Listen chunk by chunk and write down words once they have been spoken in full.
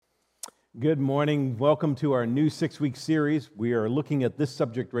Good morning. Welcome to our new 6-week series. We are looking at this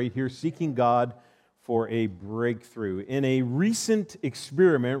subject right here, seeking God for a breakthrough. In a recent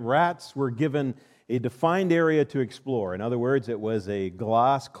experiment, rats were given a defined area to explore. In other words, it was a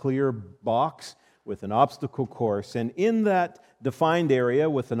glass clear box with an obstacle course. And in that defined area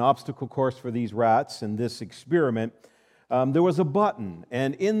with an obstacle course for these rats in this experiment, there was a button,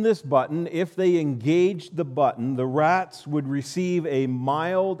 and in this button, if they engaged the button, the rats would receive a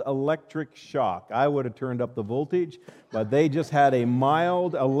mild electric shock. I would have turned up the voltage, but they just had a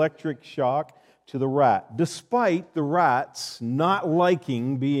mild electric shock to the rat. Despite the rats not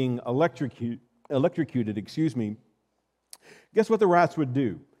liking being electrocuted, guess what the rats would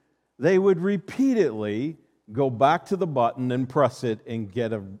do? They would repeatedly go back to the button and press it and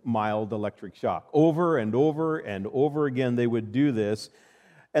get a mild electric shock. Over and over and over again, they would do this.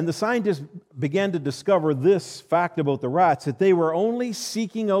 And the scientists began to discover this fact about the rats, that they were only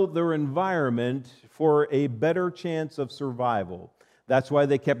seeking out their environment for a better chance of survival. That's why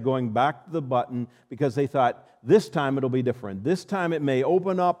they kept going back to the button, because they thought, this time it'll be different. This time it may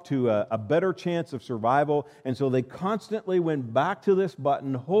open up to a better chance of survival. And so they constantly went back to this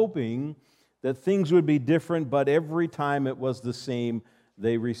button, hoping that things would be different, but every time it was the same,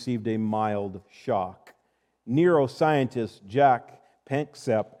 they received a mild shock. Neuroscientist Jack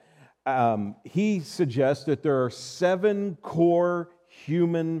Panksepp, he suggests that there are 7 core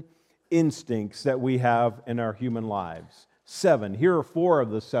human instincts that we have in our human lives. 7. Here are 4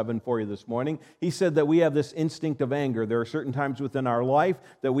 of the 7 for you this morning. He said that we have this instinct of anger. There are certain times within our life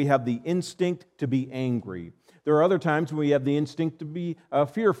that we have the instinct to be angry. There are other times when we have the instinct to be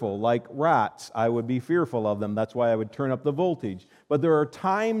fearful, like rats. I would be fearful of them. That's why I would turn up the voltage. But there are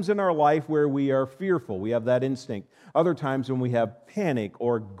times in our life where we are fearful. We have that instinct. Other times when we have panic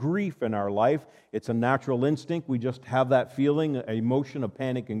or grief in our life, it's a natural instinct. We just have that feeling, an emotion of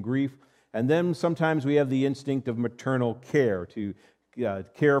panic and grief. And then sometimes we have the instinct of maternal care, to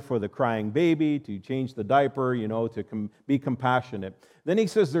care for the crying baby, to change the diaper, to be compassionate. Then he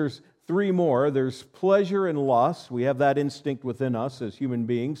says there's 3 more. There's pleasure and lust. We have that instinct within us as human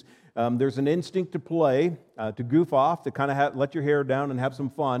beings. There's an instinct to play, to goof off, to kind of let your hair down and have some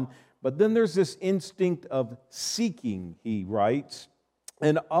fun. But then there's this instinct of seeking, he writes.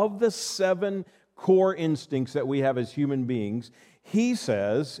 And of the 7 core instincts that we have as human beings, he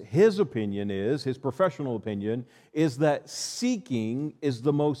says, his professional opinion, is that seeking is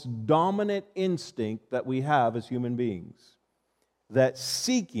the most dominant instinct that we have as human beings. That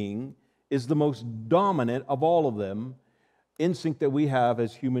seeking is the most dominant of all of them, instinct that we have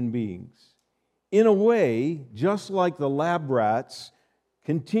as human beings. In a way, just like the lab rats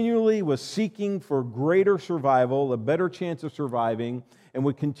continually was seeking for greater survival, a better chance of surviving, and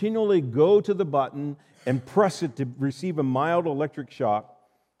would continually go to the button and press it to receive a mild electric shock,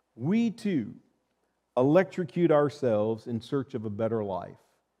 we too electrocute ourselves in search of a better life.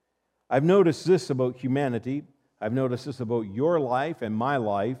 I've noticed this about humanity. I've noticed this about your life and my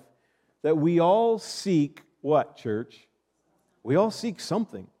life, that we all seek what, church? We all seek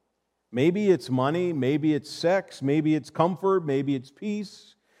something. Maybe it's money, maybe it's sex, maybe it's comfort, maybe it's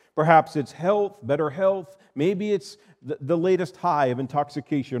peace. Perhaps it's health, better health. Maybe it's the latest high of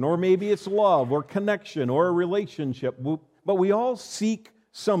intoxication, or maybe it's love or connection or a relationship. But we all seek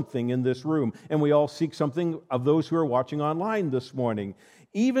something in this room, and we all seek something of those who are watching online this morning.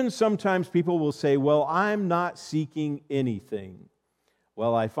 Even sometimes people will say, well, I'm not seeking anything.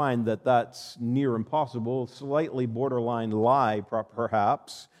 Well, I find that that's near impossible, slightly borderline lie,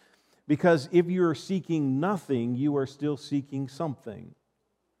 perhaps, because if you're seeking nothing, you are still seeking something,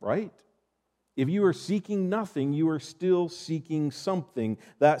 right? If you are seeking nothing, you are still seeking something.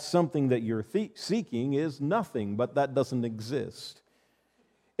 That something that you're seeking is nothing, but that doesn't exist.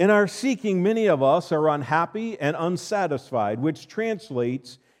 In our seeking, many of us are unhappy and unsatisfied, which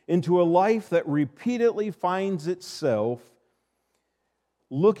translates into a life that repeatedly finds itself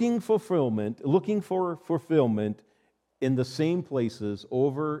looking for fulfillment in the same places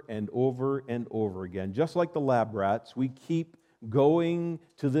over and over and over again. Just like the lab rats, we keep going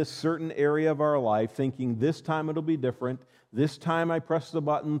to this certain area of our life thinking this time it'll be different. This time I press the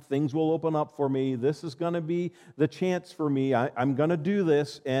button, things will open up for me. This is going to be the chance for me. I'm going to do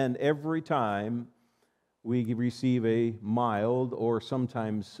this. And every time we receive a mild or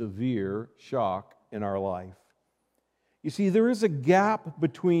sometimes severe shock in our life. You see, there is a gap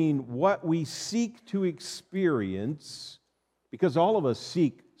between what we seek to experience, because all of us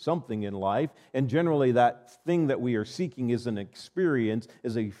seek something in life, and generally that thing that we are seeking is an experience,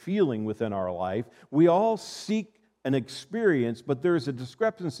 is a feeling within our life. We all seek an experience, but there's a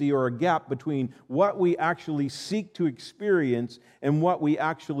discrepancy or a gap between what we actually seek to experience and what we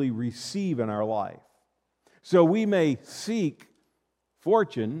actually receive in our life. So we may seek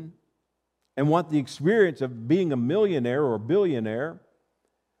fortune and want the experience of being a millionaire or a billionaire,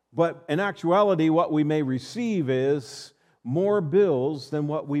 but in actuality, what we may receive is more bills than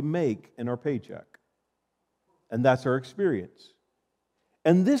what we make in our paycheck. And that's our experience.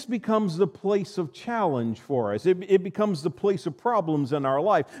 And this becomes the place of challenge for us. It becomes the place of problems in our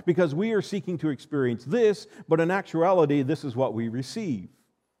life because we are seeking to experience this, but in actuality, this is what we receive.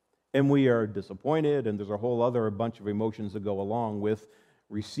 And we are disappointed, and there's a whole other bunch of emotions that go along with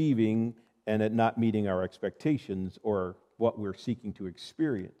receiving and it not meeting our expectations or what we're seeking to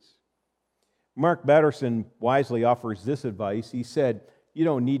experience. Mark Batterson wisely offers this advice. He said, you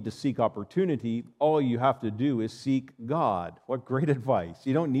don't need to seek opportunity. All you have to do is seek God. What great advice.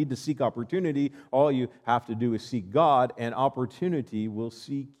 You don't need to seek opportunity. All you have to do is seek God, and opportunity will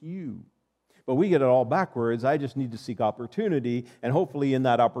seek you. But we get it all backwards. I just need to seek opportunity, and hopefully in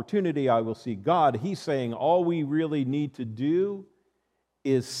that opportunity I will seek God. He's saying all we really need to do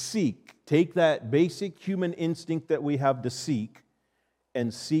is seek. Take that basic human instinct that we have to seek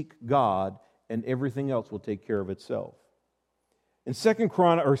and seek God, and everything else will take care of itself. In Second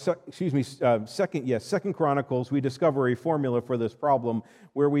Chronicles, we discover a formula for this problem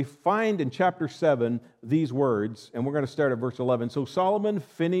where we find in chapter 7 these words, and we're going to start at verse 11. So Solomon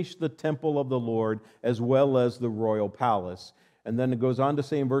finished the temple of the Lord as well as the royal palace. And then it goes on to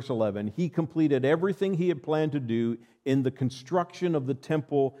say in verse 11, he completed everything he had planned to do in the construction of the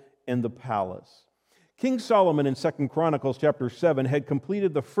temple and the palace. King Solomon in 2 Chronicles chapter 7 had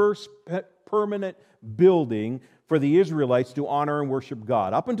completed the first permanent building for the Israelites to honor and worship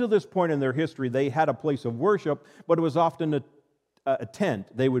God. Up until this point in their history, they had a place of worship, but it was often a tent.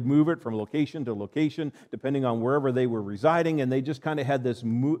 They would move it from location to location, depending on wherever they were residing, and they just kind of had this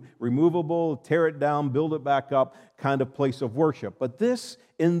removable, tear it down, build it back up kind of place of worship. But this,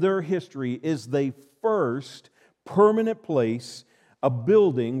 in their history, is the first permanent place, a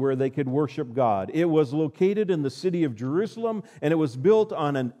building where they could worship God. It was located in the city of Jerusalem, and it was built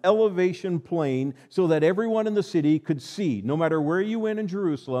on an elevation plane so that everyone in the city could see. No matter where you went in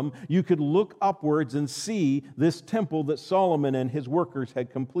Jerusalem, you could look upwards and see this temple that Solomon and his workers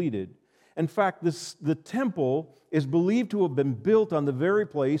had completed. In fact, the temple is believed to have been built on the very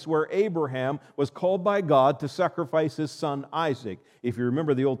place where Abraham was called by God to sacrifice his son Isaac. If you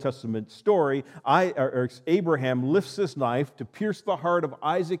remember the Old Testament story, Abraham lifts this knife to pierce the heart of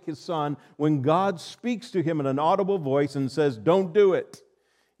Isaac, his son, when God speaks to him in an audible voice and says, "Don't do it,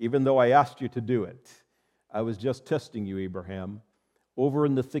 even though I asked you to do it. I was just testing you, Abraham. Over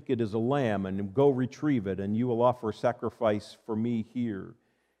in the thicket is a lamb, and go retrieve it, and you will offer sacrifice for me here."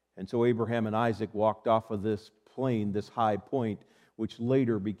 And so Abraham and Isaac walked off of this plain, this high point, which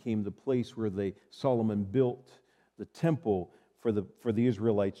later became the place where Solomon built the temple for the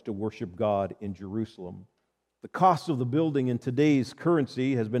Israelites to worship God in Jerusalem. The cost of the building in today's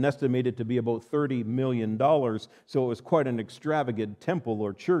currency has been estimated to be about $30 million, so it was quite an extravagant temple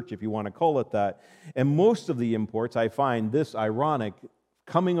or church, if you want to call it that. And most of the imports, I find this ironic,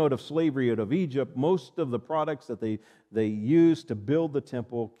 coming out of slavery out of Egypt, most of the products that they used to build the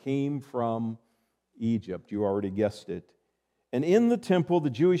temple came from Egypt. You already guessed it. And in the temple,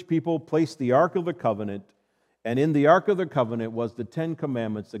 the Jewish people placed the Ark of the Covenant, and in the Ark of the Covenant was the 10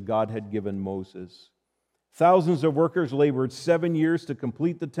 Commandments that God had given Moses. Thousands of workers labored 7 years to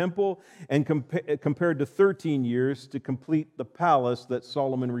complete the temple, and compared to 13 years to complete the palace that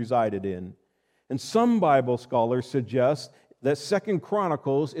Solomon resided in. And some Bible scholars suggest that 2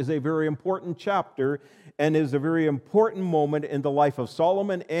 Chronicles is a very important chapter and is a very important moment in the life of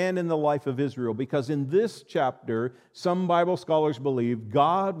Solomon and in the life of Israel, because in this chapter, some Bible scholars believe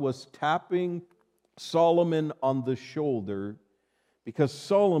God was tapping Solomon on the shoulder because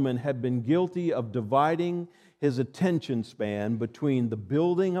Solomon had been guilty of dividing his attention span between the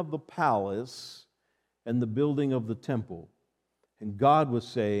building of the palace and the building of the temple. And God was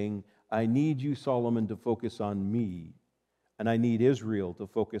saying, I need you, Solomon, to focus on me. And I need Israel to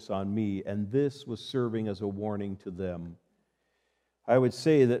focus on me. And this was serving as a warning to them. I would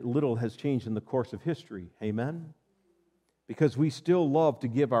say that little has changed in the course of history. Amen? Because we still love to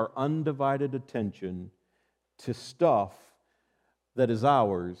give our undivided attention to stuff that is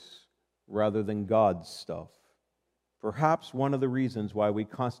ours rather than God's stuff. Perhaps one of the reasons why we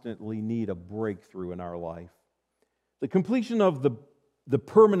constantly need a breakthrough in our life. The completion of the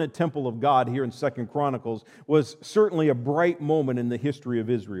permanent temple of God here in 2 Chronicles was certainly a bright moment in the history of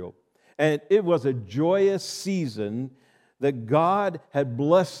Israel. And it was a joyous season that God had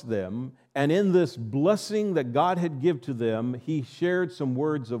blessed them, and in this blessing that God had given to them, he shared some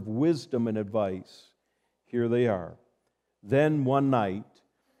words of wisdom and advice. Here they are. Then one night,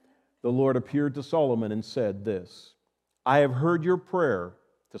 the Lord appeared to Solomon and said this, I have heard your prayer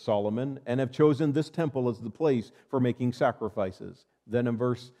to Solomon and have chosen this temple as the place for making sacrifices. Then in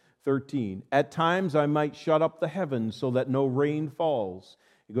verse 13, at times I might shut up the heavens so that no rain falls.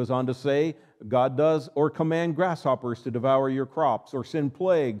 He goes on to say, God does, or command grasshoppers to devour your crops, or send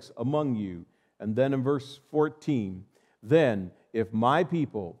plagues among you. And then in verse 14, then if my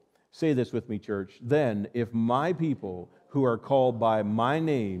people, say this with me, church, then if my people who are called by my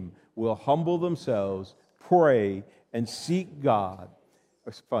name will humble themselves, pray, and seek God,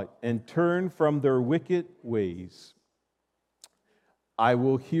 and turn from their wicked ways, I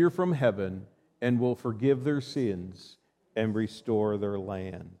will hear from heaven and will forgive their sins and restore their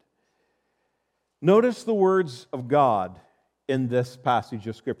land. Notice the words of God in this passage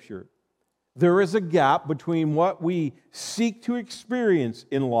of Scripture. There is a gap between what we seek to experience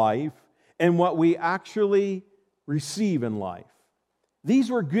in life and what we actually receive in life.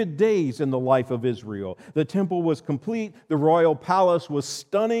 These were good days in the life of Israel. The temple was complete. The royal palace was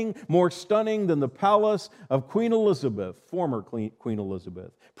stunning, more stunning than the palace of Queen Elizabeth, former Queen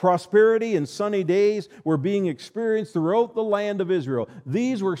Elizabeth. Prosperity and sunny days were being experienced throughout the land of Israel.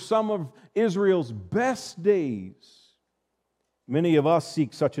 These were some of Israel's best days. Many of us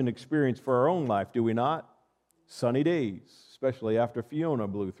seek such an experience for our own life, do we not? Sunny days, especially after Fiona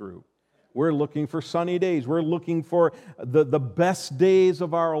blew through. We're looking for sunny days. We're looking for the best days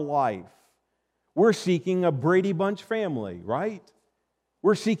of our life. We're seeking a Brady Bunch family, right?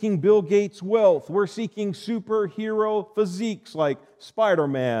 We're seeking Bill Gates' wealth. We're seeking superhero physiques like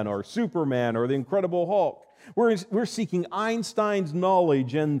Spider-Man or Superman or the Incredible Hulk. We're seeking Einstein's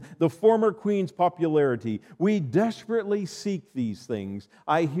knowledge and the former queen's popularity. We desperately seek these things.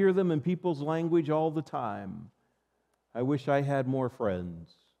 I hear them in people's language all the time. I wish I had more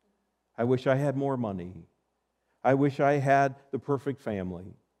friends. I wish I had more money. I wish I had the perfect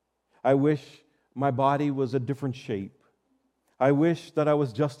family. I wish my body was a different shape. I wish that I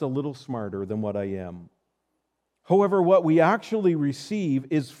was just a little smarter than what I am. However, what we actually receive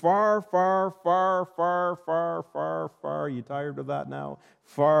is far, far, far, far, far, far, far, you tired of that now?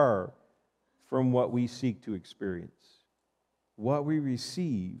 Far from what we seek to experience. What we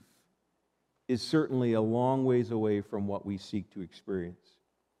receive is certainly a long ways away from what we seek to experience.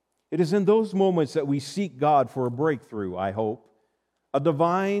 It is in those moments that we seek God for a breakthrough, I hope, a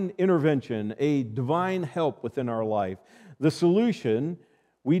divine intervention, a divine help within our life. The solution,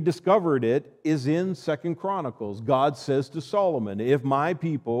 we discovered it, is in 2 Chronicles. God says to Solomon, if my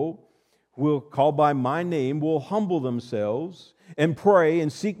people will call by my name, will humble themselves and pray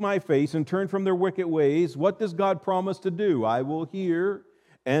and seek my face and turn from their wicked ways, what does God promise to do? I will hear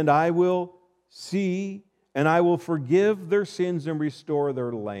and I will see and I will forgive their sins and restore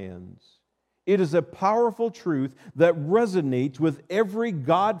their lands. It is a powerful truth that resonates with every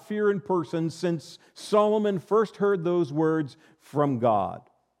God-fearing person since Solomon first heard those words from God.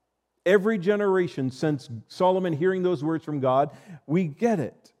 Every generation since Solomon hearing those words from God, we get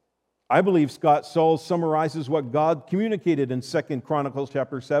it. I believe Scott Sauls summarizes what God communicated in 2 Chronicles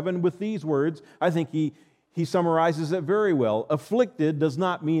chapter 7 with these words. I think he summarizes it very well. Afflicted does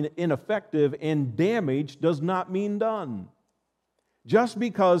not mean ineffective, and damaged does not mean done. Just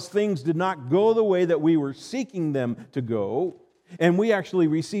because things did not go the way that we were seeking them to go, and we actually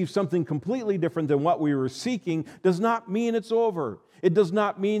received something completely different than what we were seeking, does not mean it's over. It does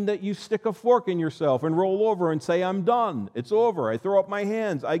not mean that you stick a fork in yourself and roll over and say, I'm done. It's over. I throw up my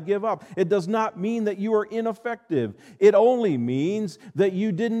hands. I give up. It does not mean that you are ineffective. It only means that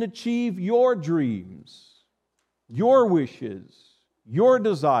you didn't achieve your dreams, your wishes, your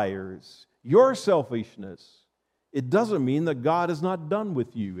desires, your selfishness. It doesn't mean that God is not done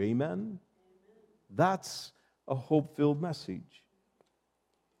with you. Amen? That's a hope-filled message.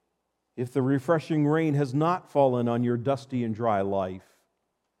 If the refreshing rain has not fallen on your dusty and dry life,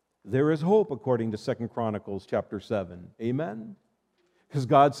 there is hope according to 2 Chronicles chapter 7. Amen? Because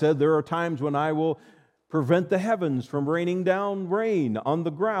God said, there are times when I will prevent the heavens from raining down rain on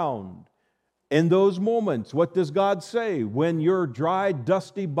the ground. In those moments, what does God say? When your dry,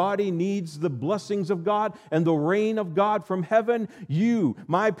 dusty body needs the blessings of God and the rain of God from heaven, you,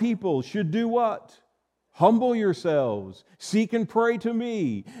 my people, should do what? Humble yourselves, seek and pray to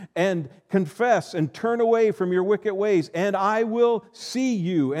me, and confess and turn away from your wicked ways, and I will see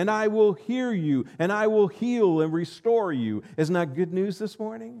you, and I will hear you, and I will heal and restore you. Isn't that good news this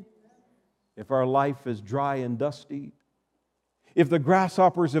morning? If our life is dry and dusty, if the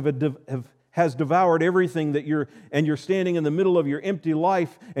grasshoppers have has devoured everything and you're standing in the middle of your empty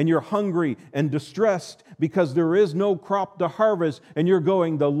life and you're hungry and distressed because there is no crop to harvest, and you're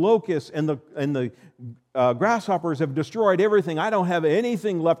going, the locusts and the grasshoppers have destroyed everything. I don't have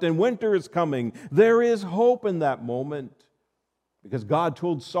anything left, and winter is coming. There is hope in that moment. Because God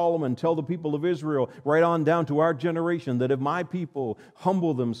told Solomon, tell the people of Israel, right on down to our generation, that if my people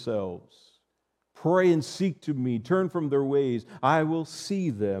humble themselves, pray and seek to me, turn from their ways, I will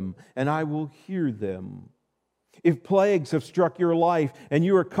see them and I will hear them. If plagues have struck your life and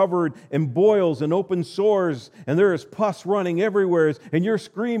you are covered in boils and open sores and there is pus running everywhere and you're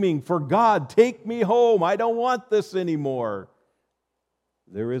screaming, for God, take me home, I don't want this anymore.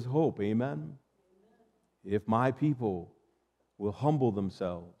 There is hope, amen? If my people will humble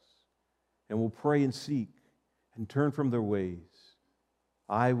themselves and will pray and seek and turn from their ways,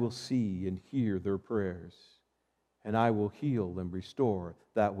 I will see and hear their prayers, and I will heal and restore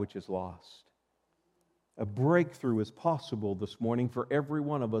that which is lost. A breakthrough is possible this morning for every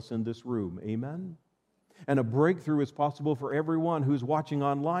one of us in this room. Amen? And a breakthrough is possible for everyone who's watching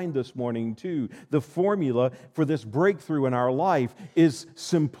online this morning too. The formula for this breakthrough in our life is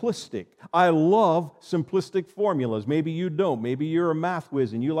simplistic. I love simplistic formulas. Maybe you don't. Maybe you're a math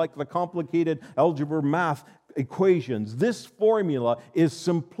whiz and you like the complicated algebra math equations. This formula is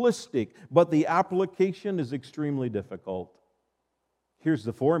simplistic, but the application is extremely difficult. Here's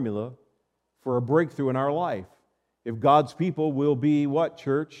the formula for a breakthrough in our life. If God's people will be what,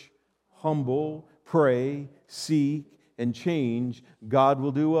 church? Humble, pray, seek, and change, God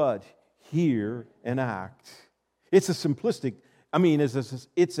will do what? Hear and act. It's as simplistic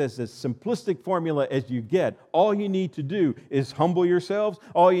formula as you get. All you need to do is humble yourselves.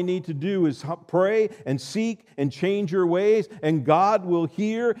 All you need to do is pray and seek and change your ways, and God will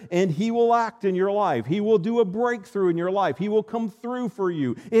hear and He will act in your life. He will do a breakthrough in your life. He will come through for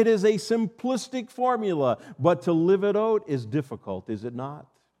you. It is a simplistic formula, but to live it out is difficult, is it not?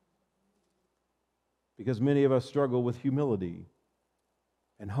 Because many of us struggle with humility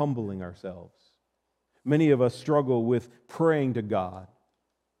and humbling ourselves. Many of us struggle with praying to God.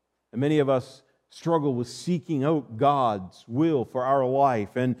 And many of us struggle with seeking out God's will for our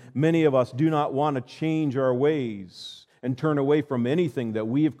life. And many of us do not want to change our ways and turn away from anything that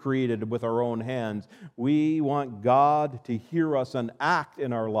we have created with our own hands. We want God to hear us and act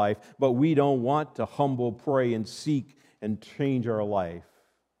in our life, but we don't want to humble, pray, and seek and change our life.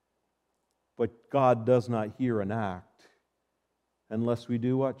 But God does not hear and act unless we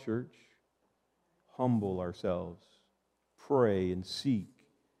do what, church? Humble ourselves, pray and seek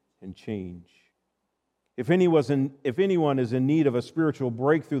and change. If anyone is in need of a spiritual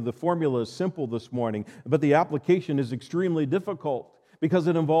breakthrough, the formula is simple this morning, but the application is extremely difficult because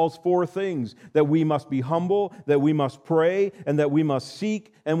it involves four things: that we must be humble, that we must pray, and that we must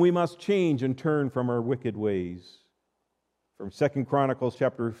seek, and we must change and turn from our wicked ways. From 2 Chronicles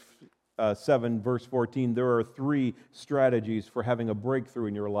chapter 7, verse 14, there are three strategies for having a breakthrough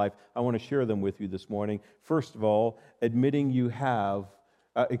in your life. I want to share them with you this morning. First of all, admitting you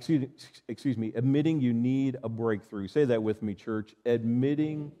need a breakthrough. Say that with me, church.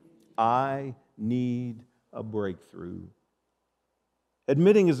 Admitting I need a breakthrough.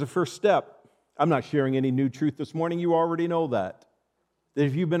 Admitting is the first step. I'm not sharing any new truth this morning. You already know that. That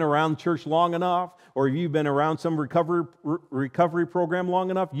if you've been around church long enough, or if you've been around some recovery program long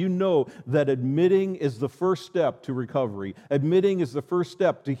enough, you know that admitting is the first step to recovery. Admitting is the first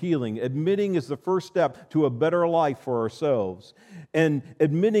step to healing. Admitting is the first step to a better life for ourselves. And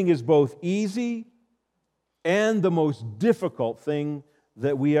admitting is both easy and the most difficult thing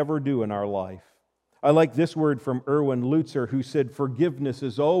that we ever do in our life. I like this word from Erwin Lutzer, who said, forgiveness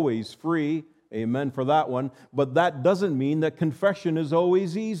is always free. Amen for that one. But that doesn't mean that confession is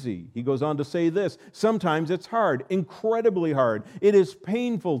always easy. He goes on to say this: sometimes it's hard, incredibly hard. It is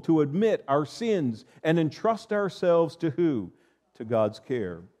painful to admit our sins and entrust ourselves to who? To God's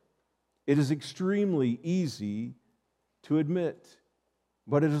care. It is extremely easy to admit,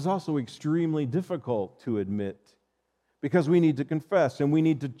 but it is also extremely difficult to admit. Because we need to confess and we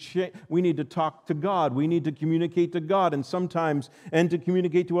need to talk to God. We need to communicate to God and to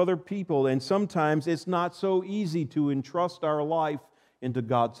communicate to other people. And sometimes it's not so easy to entrust our life into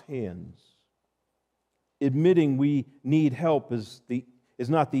God's hands. Admitting we need help is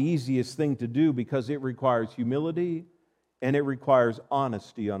not the easiest thing to do because it requires humility and it requires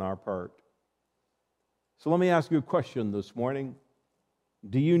honesty on our part. So let me ask you a question this morning.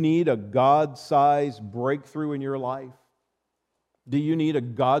 Do you need a God-sized breakthrough in your life? Do you need a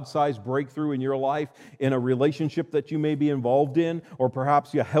God-sized breakthrough in your life, in a relationship that you may be involved in, or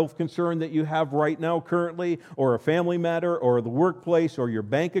perhaps a health concern that you have right now currently, or a family matter, or the workplace, or your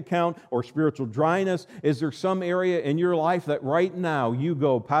bank account, or spiritual dryness? Is there some area in your life that right now you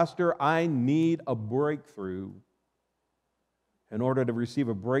go, Pastor, I need a breakthrough? In order to receive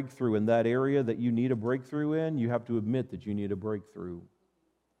a breakthrough in that area that you need a breakthrough in, you have to admit that you need a breakthrough.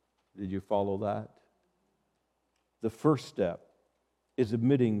 Did you follow that? The first step is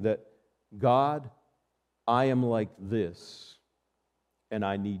admitting that, God, I am like this, and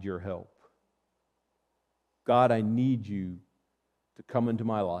I need your help. God, I need you to come into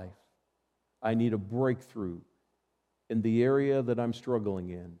my life. I need a breakthrough in the area that I'm struggling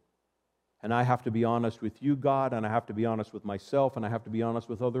in. And I have to be honest with you, God, and I have to be honest with myself, and I have to be honest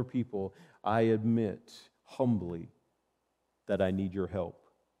with other people. I admit humbly that I need your help.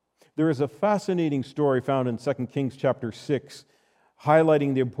 There is a fascinating story found in 2 Kings chapter 6,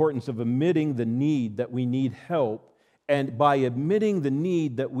 highlighting the importance of admitting the need that we need help. And by admitting the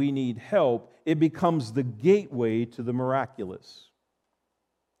need that we need help, it becomes the gateway to the miraculous.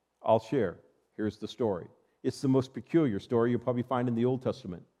 I'll share. Here's the story. It's the most peculiar story you'll probably find in the Old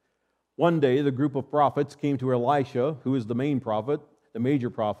Testament. One day, the group of prophets came to Elisha, who is the main prophet, the major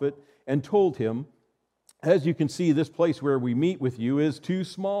prophet, and told him, as you can see, this place where we meet with you is too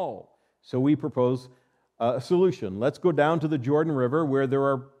small. So we propose a solution. Let's go down to the Jordan River where there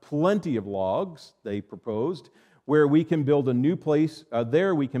are plenty of logs, they proposed, where we can build a new place.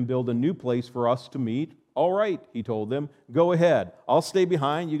 There we can build a new place for us to meet. All right, he told them, go ahead. I'll stay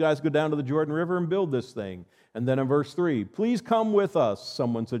behind. You guys go down to the Jordan River and build this thing. And then in verse 3, please come with us,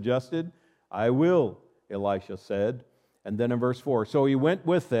 someone suggested. I will, Elisha said. And then in verse 4, so he went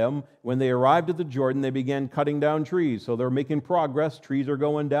with them. When they arrived at the Jordan, they began cutting down trees. So they're making progress. Trees are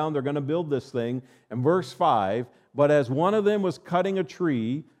going down. They're going to build this thing. And verse 5, but as one of them was cutting a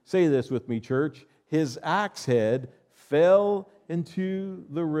tree, say this with me, church, his axe head fell into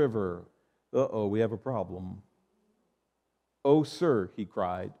the river. Uh-oh, we have a problem. Oh, sir, he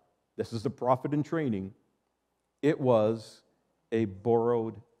cried. This is the prophet in training. It was a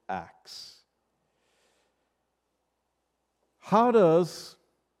borrowed axe. How does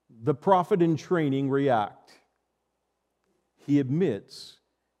the prophet in training react? He admits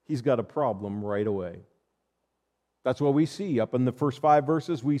he's got a problem right away. That's what we see. Up in the first 5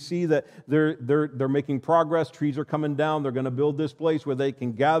 verses, we see that they're making progress. Trees are coming down. They're going to build this place where they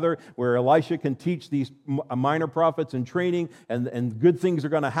can gather, where Elisha can teach these minor prophets in training, and good things are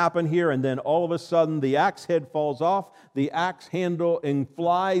going to happen here. And then all of a sudden, the axe head falls off, the axe handle, and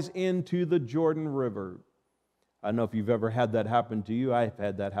flies into the Jordan River. I don't know if you've ever had that happen to you. I've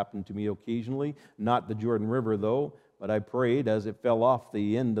had that happen to me occasionally. Not the Jordan River, though. But I prayed as it fell off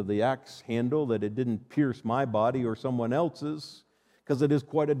the end of the axe handle that it didn't pierce my body or someone else's, because it is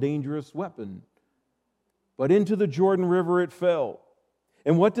quite a dangerous weapon. But into the Jordan River it fell.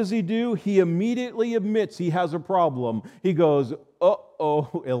 And what does he do? He immediately admits he has a problem. He goes,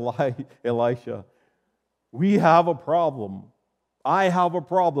 uh-oh, Elisha, we have a problem. I have a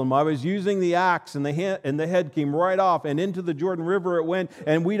problem. I was using the axe and the head came right off and into the Jordan River it went,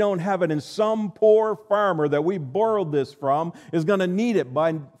 and we don't have it. And some poor farmer that we borrowed this from is going to need it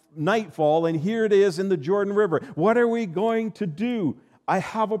by nightfall, and here it is in the Jordan River. What are we going to do? I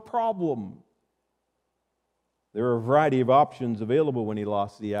have a problem. There are a variety of options available when he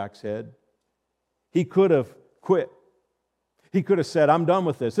lost the axe head. He could have quit. He could have said, I'm done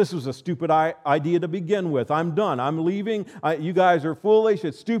with this. This was a stupid idea to begin with. I'm done. I'm leaving. You guys are foolish.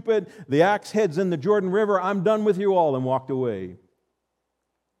 It's stupid. The axe head's in the Jordan River. I'm done with you all, and walked away.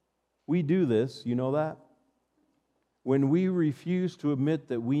 We do this. You know that? When we refuse to admit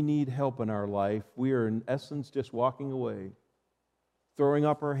that we need help in our life, we are in essence just walking away, throwing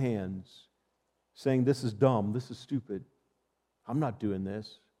up our hands, saying, this is dumb. This is stupid. I'm not doing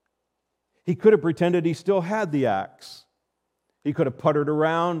this. He could have pretended he still had the axe. He could have puttered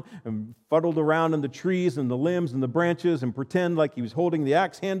around and fuddled around in the trees and the limbs and the branches and pretend like he was holding the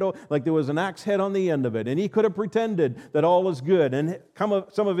axe handle, like there was an axe head on the end of it. And he could have pretended that all is good. And some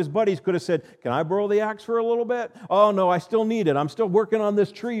of his buddies could have said, can I borrow the axe for a little bit? Oh, no, I still need it. I'm still working on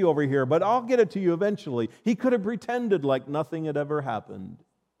this tree over here, but I'll get it to you eventually. He could have pretended like nothing had ever happened.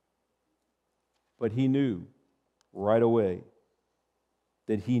 But he knew right away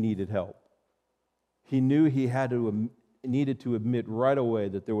that he needed help. He knew he needed to admit right away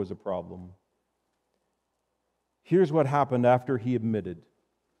that there was a problem. Here's what happened after he admitted.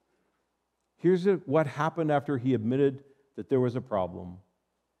 Here's what happened after he admitted that there was a problem.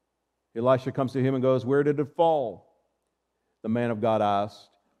 Elisha comes to him and goes, where did it fall? The man of God asked.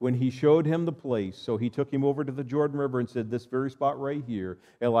 when he showed him the place. So he took him over to the Jordan River and said, this very spot right here,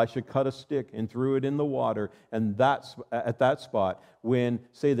 Elisha cut a stick and threw it in the water. And that's at that spot, when,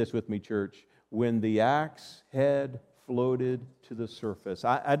 say this with me, church, when the axe head floated to the surface.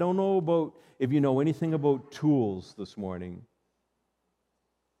 I don't know about if you know anything about tools this morning,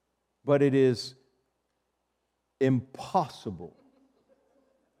 but it is impossible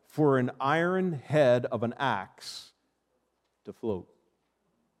for an iron head of an axe to float.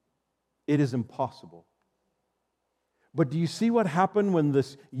 It is impossible. But do you see what happened when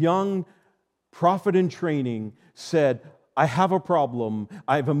this young prophet in training said, I have a problem.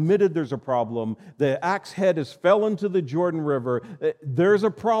 I've admitted there's a problem. The axe head has fell into the Jordan River. There's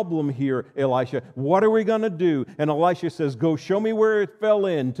a problem here, Elisha. What are we going to do? And Elisha says, go show me where it fell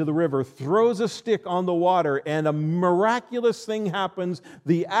into the river, throws a stick on the water, and a miraculous thing happens.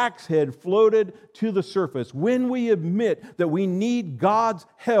 The axe head floated to the surface. When we admit that we need God's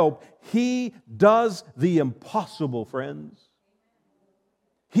help, He does the impossible, friends.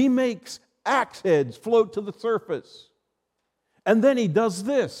 He makes axe heads float to the surface. And then he does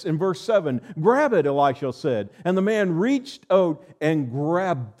this in verse 7. Grab it, Elisha said. And the man reached out and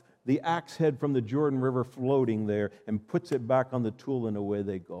grabbed the axe head from the Jordan River floating there and puts it back on the tool, and away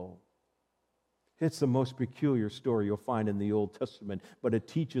they go. It's the most peculiar story you'll find in the Old Testament, but it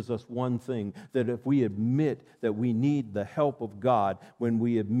teaches us one thing, that if we admit that we need the help of God, when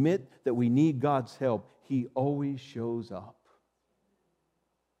we admit that we need God's help, He always shows up.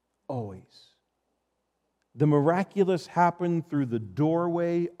 Always. The miraculous happened through the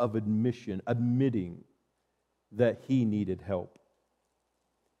doorway of admitting that he needed help.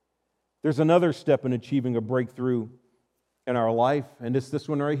 There's another step in achieving a breakthrough in our life, and it's this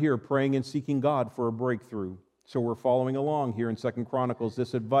one right here, praying and seeking God for a breakthrough. So we're following along here in 2 Chronicles,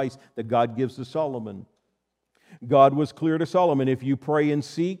 this advice that God gives to Solomon. God was clear to Solomon, if you pray and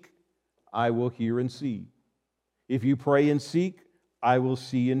seek, I will hear and see. If you pray and seek, I will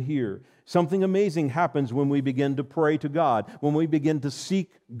see and hear. Something amazing happens when we begin to pray to God. When we begin to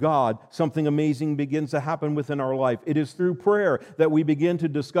seek God, something amazing begins to happen within our life. It is through prayer that we begin to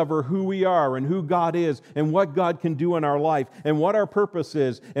discover who we are and who God is and what God can do in our life and what our purpose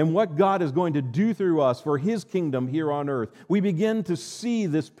is and what God is going to do through us for His kingdom here on earth. We begin to see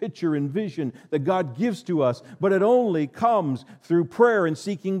this picture and vision that God gives to us, but it only comes through prayer and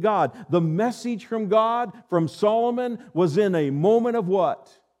seeking God. The message from God, from Solomon, was in a moment of what?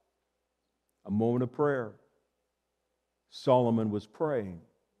 A moment of prayer. Solomon was praying,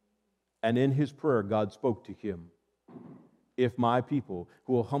 and in his prayer, God spoke to him. If my people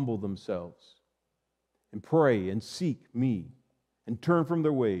who will humble themselves and pray and seek me and turn from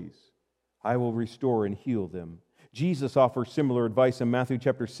their ways, I will restore and heal them. Jesus offers similar advice in Matthew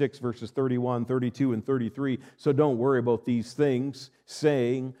chapter 6, verses 31, 32, and 33. So don't worry about these things,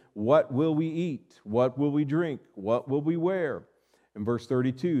 saying, what will we eat? What will we drink? What will we wear? In verse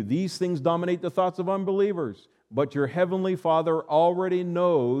 32, these things dominate the thoughts of unbelievers, but your heavenly Father already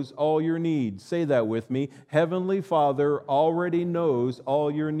knows all your needs. Say that with me. Heavenly Father already knows all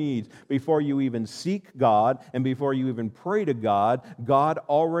your needs. Before you even seek God and before you even pray to God, God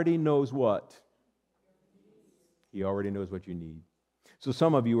already knows what? He already knows what you need. So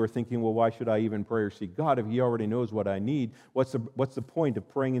some of you are thinking, well, why should I even pray or seek God if He already knows what I need? What's the point of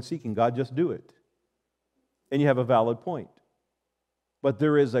praying and seeking God? Just do it. And you have a valid point. But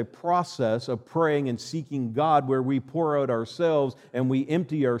there is a process of praying and seeking God where we pour out ourselves and we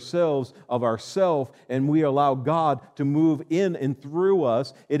empty ourselves of ourself and we allow God to move in and through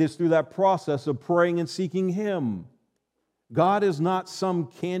us. It is through that process of praying and seeking Him. God is not some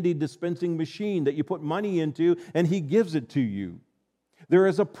candy dispensing machine that you put money into and He gives it to you. There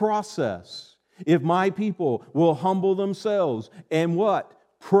is a process. If my people will humble themselves and what?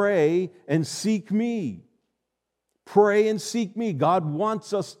 Pray and seek me. Pray and seek me. God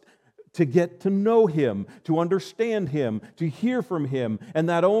wants us to get to know Him, to understand Him, to hear from Him. And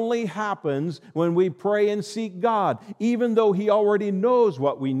that only happens when we pray and seek God. Even though He already knows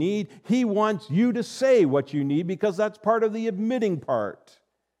what we need, He wants you to say what you need because that's part of the admitting part.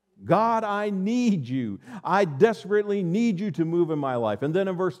 God, I need you. I desperately need you to move in my life. And then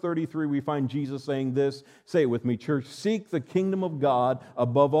in verse 33, we find Jesus saying this. Say it with me, church. Seek the kingdom of God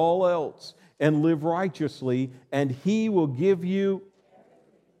above all else and live righteously, and He will give you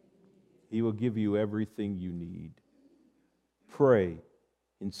everything you need. Pray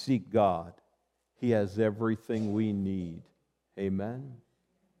and seek God. He has everything we need. Amen?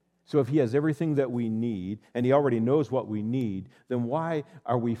 So if He has everything that we need, and He already knows what we need, then why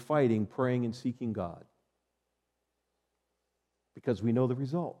are we fighting, praying, and seeking God? Because we know the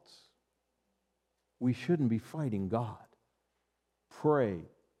results. We shouldn't be fighting God. Pray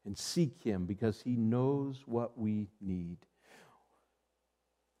and seek Him because He knows what we need.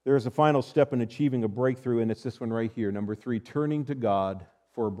 There is a final step in achieving a breakthrough, and it's this one right here. Number 3, turning to God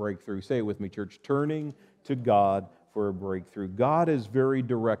for a breakthrough. Say it with me, church. Turning to God for a breakthrough. God is very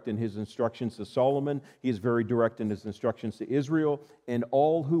direct in His instructions to Solomon. He is very direct in His instructions to Israel and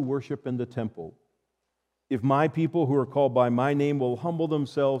all who worship in the temple. If my people who are called by my name will humble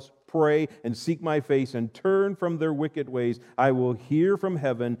themselves, pray, and seek my face, and turn from their wicked ways, I will hear from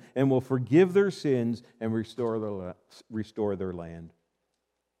heaven and will forgive their sins and restore their land.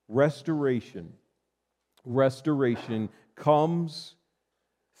 Restoration comes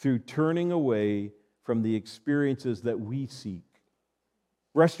through turning away from the experiences that we seek.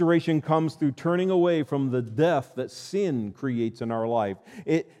 Restoration comes through turning away from the death that sin creates in our life.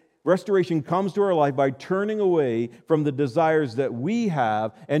 Restoration comes to our life by turning away from the desires that we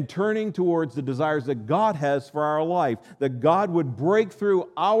have and turning towards the desires that God has for our life. That God would break through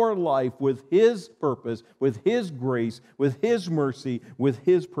our life with His purpose, with His grace, with His mercy, with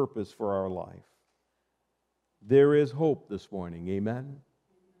His purpose for our life. There is hope this morning. Amen?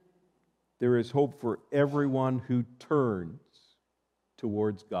 There is hope for everyone who turns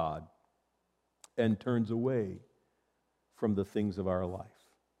towards God and turns away from the things of our life.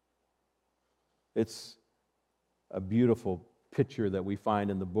 It's a beautiful picture that we find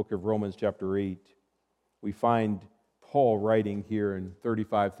in the book of Romans chapter 8. We find Paul writing here in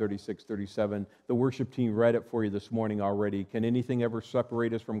 35, 36, 37. The worship team read it for you this morning already. Can anything ever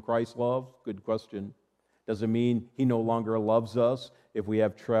separate us from Christ's love? Good question. Does it mean He no longer loves us if we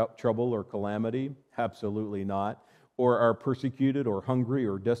have trouble or calamity? Absolutely not. Or are persecuted or hungry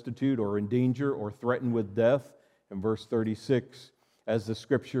or destitute or in danger or threatened with death? In verse 36, as the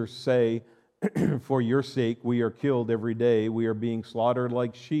scriptures say, for your sake we are killed every day. We are being slaughtered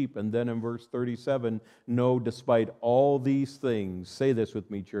like sheep. And then in verse 37, no, despite all these things, say this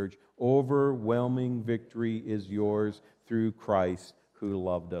with me, church, overwhelming victory is yours through Christ who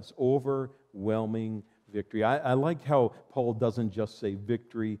loved us. Overwhelming victory. I like how Paul doesn't just say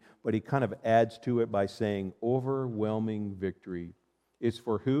victory, but he kind of adds to it by saying overwhelming victory is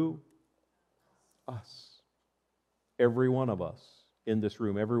for who? Us. Every one of us in this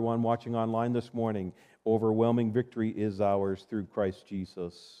room, everyone watching online this morning, overwhelming victory is ours through Christ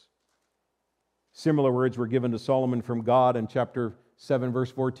Jesus. Similar words were given to Solomon from God in chapter 7,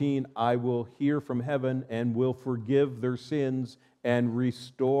 verse 14. I will hear from heaven and will forgive their sins and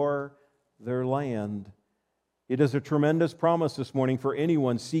restore their land. It is a tremendous promise this morning for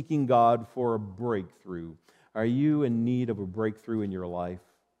anyone seeking God for a breakthrough. Are you in need of a breakthrough in your life?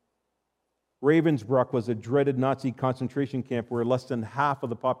 Ravensbrück was a dreaded Nazi concentration camp where less than half of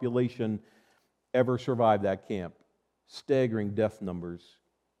the population ever survived that camp. Staggering death numbers.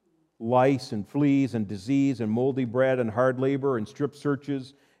 Lice and fleas and disease and moldy bread and hard labor and strip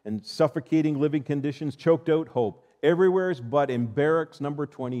searches and suffocating living conditions choked out hope. Everywhere but in barracks number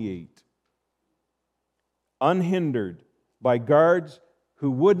 28. Unhindered by guards who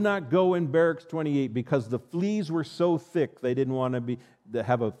would not go in barracks 28 because the fleas were so thick they didn't want to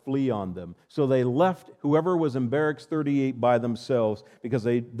have a flea on them. So they left whoever was in barracks 38 by themselves because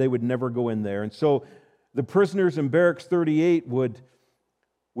they would never go in there. And so the prisoners in barracks 38 would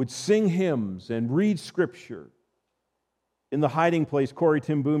sing hymns and read scripture. In The Hiding Place, Corrie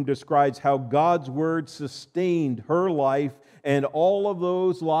ten Boom describes how God's word sustained her life and all of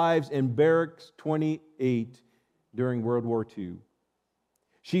those lives in barracks 28 during World War II.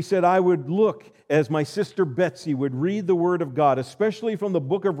 She said, I would look as my sister Betsy would read the Word of God, especially from the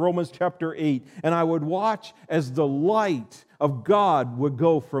book of Romans chapter 8, and I would watch as the light of God would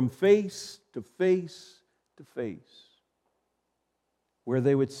go from face to face to face, where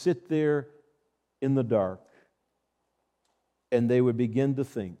they would sit there in the dark, and they would begin to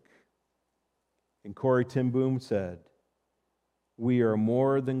think. And Corrie ten Boom said, we are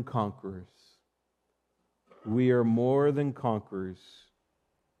more than conquerors. We are more than conquerors.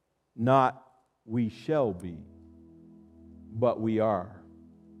 Not we shall be, but we are.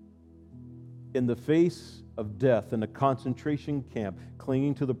 In the face of death in a concentration camp,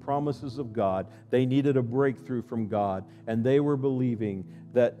 clinging to the promises of God, they needed a breakthrough from God, and they were believing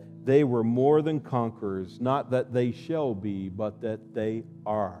that they were more than conquerors, not that they shall be, but that they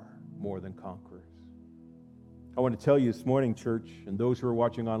are more than conquerors. I want to tell you this morning, church, and those who are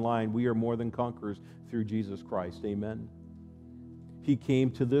watching online, we are more than conquerors through Jesus Christ. Amen. He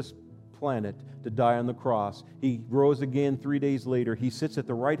came to this planet to die on the cross. He rose again 3 days later. He sits at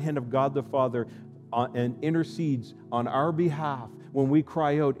the right hand of God the Father, and intercedes on our behalf. When we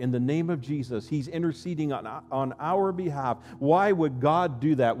cry out in the name of Jesus, He's interceding on our behalf. Why would God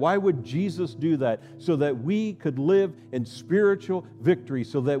do that? Why would Jesus do that? So that we could live in spiritual victory,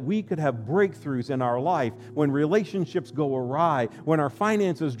 so that we could have breakthroughs in our life when relationships go awry, when our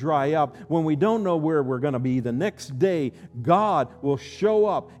finances dry up, when we don't know where we're going to be the next day. God will show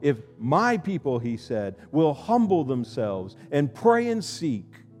up if my people, He said, will humble themselves and pray and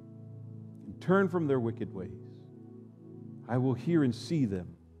seek and turn from their wicked ways. I will hear and see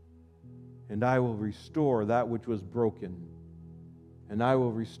them, and I will restore that which was broken, and I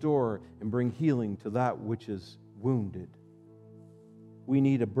will restore and bring healing to that which is wounded. We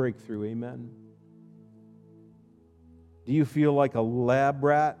need a breakthrough, amen? Do you feel like a lab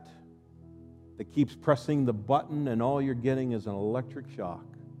rat that keeps pressing the button and all you're getting is an electric shock?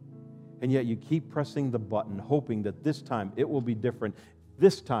 And yet you keep pressing the button, hoping that this time it will be different.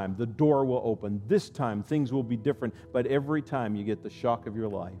 This time, the door will open. This time, things will be different. But every time, you get the shock of your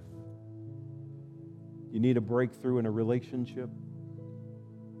life. You need a breakthrough in a relationship?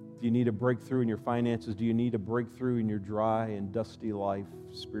 Do you need a breakthrough in your finances? Do you need a breakthrough in your dry and dusty life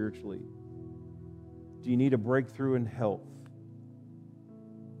spiritually? Do you need a breakthrough in health?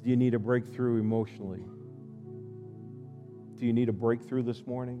 Do you need a breakthrough emotionally? Do you need a breakthrough this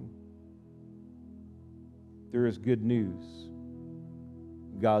morning? There is good news.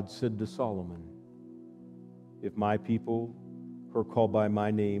 God said to Solomon, if my people who are called by my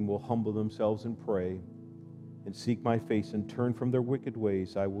name will humble themselves and pray and seek my face and turn from their wicked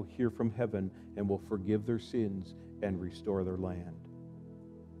ways, I will hear from heaven and will forgive their sins and restore their land.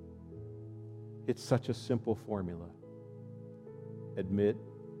 It's such a simple formula. Admit,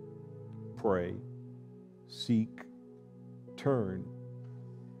 pray, seek, turn,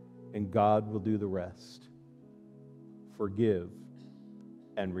 and God will do the rest. Forgive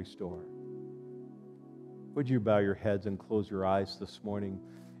and restore. Would you bow your heads and close your eyes this morning?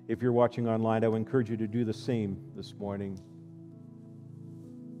 If you're watching online, I would encourage you to do the same this morning.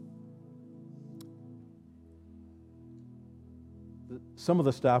 Some of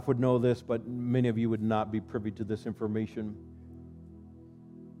the staff would know this, but many of you would not be privy to this information.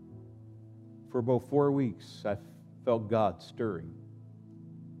 For about 4 weeks, I felt God stirring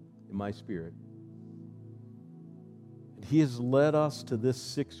in my spirit. He has led us to this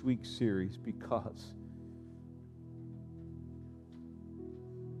 6-week series because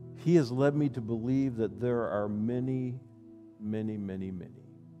He has led me to believe that there are many, many, many, many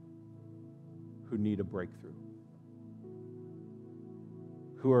who need a breakthrough,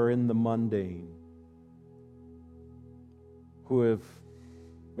 who are in the mundane, who have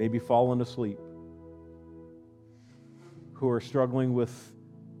maybe fallen asleep, who are struggling with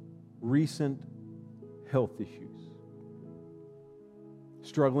recent health issues,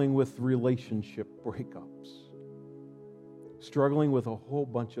 struggling with relationship breakups, struggling with a whole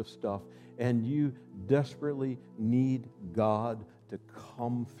bunch of stuff, and you desperately need God to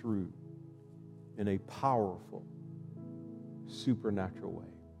come through in a powerful, supernatural way.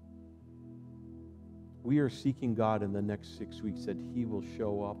 We are seeking God in the next 6 weeks that He will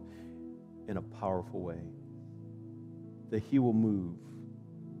show up in a powerful way, that He will move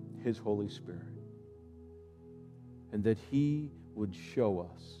His Holy Spirit, and that He would show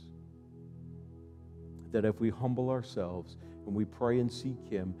us that if we humble ourselves and we pray and seek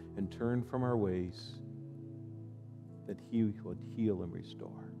Him and turn from our ways, that He would heal and restore.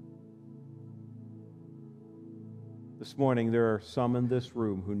 This morning, there are some in this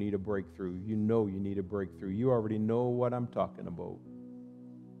room who need a breakthrough. You know you need a breakthrough. You already know what I'm talking about.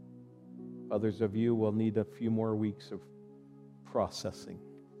 Others of you will need a few more weeks of processing.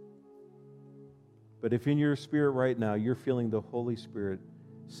 But if in your spirit right now, you're feeling the Holy Spirit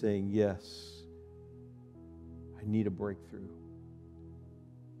saying, yes, I need a breakthrough.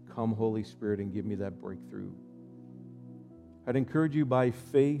 Come, Holy Spirit, and give me that breakthrough. I'd encourage you by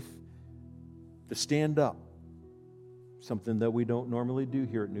faith to stand up, something that we don't normally do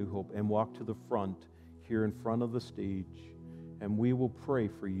here at New Hope, and walk to the front, here in front of the stage, and we will pray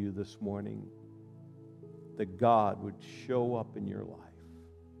for you this morning that God would show up in your life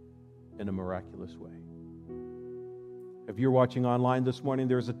in a miraculous way. If you're watching online this morning,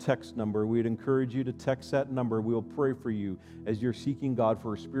 there's a text number. We'd encourage you to text that number. We'll pray for you as you're seeking God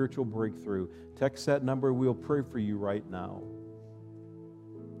for a spiritual breakthrough. Text that number. We'll pray for you right now.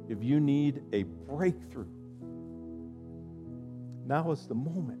 If you need a breakthrough, now is the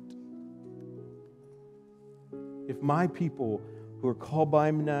moment. If my people who are called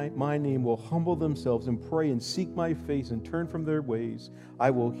by my name will humble themselves and pray and seek my face and turn from their ways, I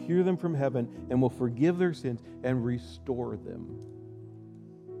will hear them from heaven and will forgive their sins and restore them.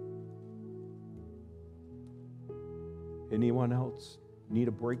 Anyone else need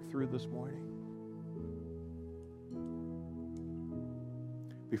a breakthrough this morning?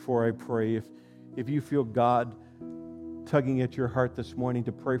 Before I pray, if you feel God tugging at your heart this morning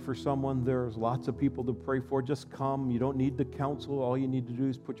to pray for someone, there's lots of people to pray for. Just come. You don't need the counsel. All you need to do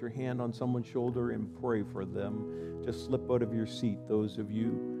is put your hand on someone's shoulder and pray for them. Just slip out of your seat, those of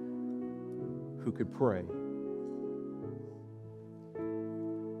you who could pray.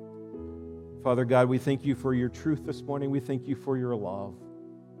 Father God, we thank you for your truth this morning. We thank you for your love.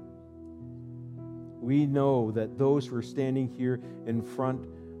 We know that those who are standing here in front,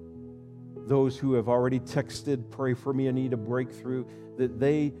 those who have already texted, pray for me, I need a breakthrough,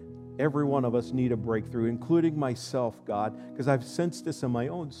 that every one of us need a breakthrough, including myself, God, because I've sensed this in my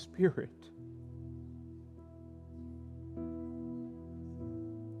own spirit,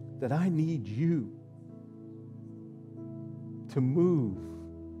 that I need you to move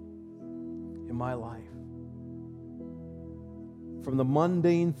in my life. From the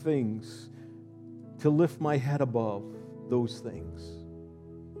mundane things to lift my head above those things.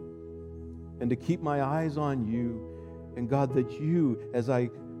 And to keep my eyes on you. And God, that you, as I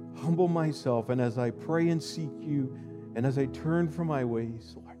humble myself and as I pray and seek you and as I turn from my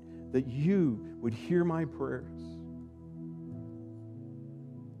ways, Lord, that you would hear my prayers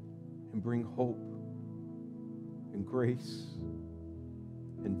and bring hope and grace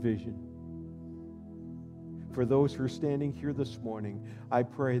and vision. For those who are standing here this morning, I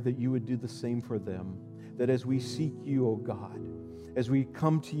pray that you would do the same for them. That as we seek you, O God, as we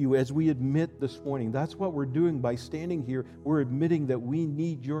come to you, as we admit this morning, that's what we're doing by standing here. We're admitting that we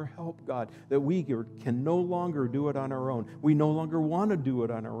need your help, God, that we can no longer do it on our own. We no longer want to do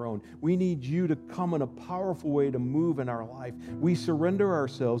it on our own. We need you to come in a powerful way to move in our life. We surrender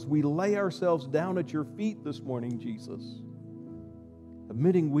ourselves. We lay ourselves down at your feet this morning, Jesus,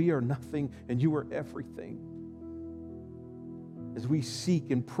 admitting we are nothing and you are everything. As we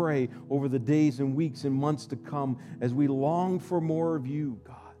seek and pray over the days and weeks and months to come, as we long for more of you,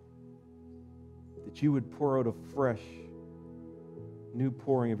 God, that you would pour out a fresh, new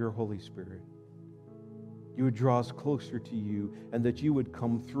pouring of your Holy Spirit. You would draw us closer to you, and that you would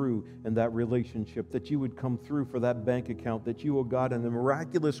come through in that relationship, that you would come through for that bank account, that you, oh God, in a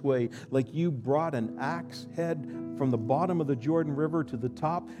miraculous way, like you brought an axe head from the bottom of the Jordan River to the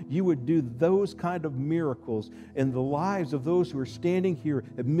top, you would do those kind of miracles in the lives of those who are standing here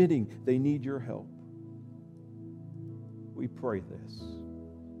admitting they need your help. We pray this.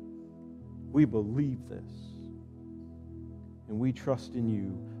 We believe this. And we trust in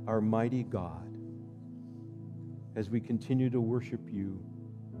you, our mighty God, as we continue to worship you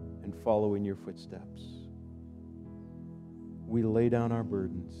and follow in your footsteps. We lay down our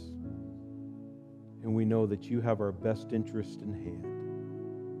burdens, and we know that you have our best interest in hand,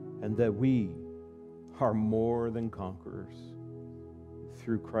 and that we are more than conquerors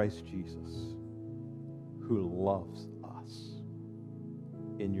through Christ Jesus, who loves us.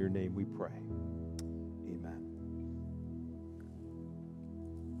 In your name we pray.